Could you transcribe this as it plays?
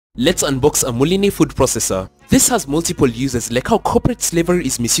Let's unbox a Moulinex food processor. This has multiple uses, like how corporate slavery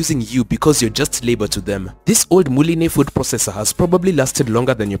is misusing you because you're just labor to them. This old Moulinex food processor has probably lasted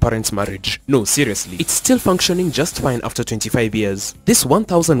longer than your parents' marriage. No, seriously. It's still functioning just fine after 25 years. This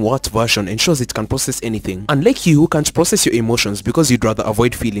 1000 watt version ensures it can process anything. Unlike you who can't process your emotions because you'd rather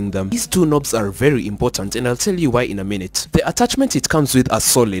avoid feeling them. These two knobs are very important and I'll tell you why in a minute. The attachment it comes with are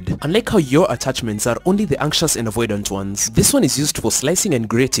solid. Unlike how your attachments are only the anxious and avoidant ones. This one is used for slicing and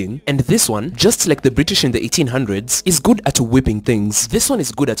grating, and this one, just like the British in the 1800s, is good at whipping things. This one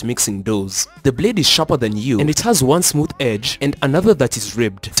is good at mixing doughs. The blade is sharper than you and it has one smooth edge and another that is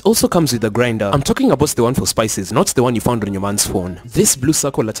ribbed. It also comes with a grinder. I'm talking about the one for spices, not the one you found on your man's phone. This blue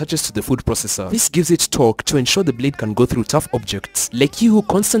circle attaches to the food processor. This gives it torque to ensure the blade can go through tough objects, like you who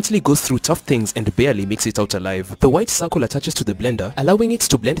constantly goes through tough things and barely makes it out alive. The white circle attaches to the blender, allowing it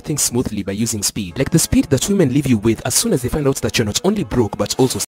to blend things smoothly by using speed, like the speed that women leave you with as soon as they find out that you're not only broke but also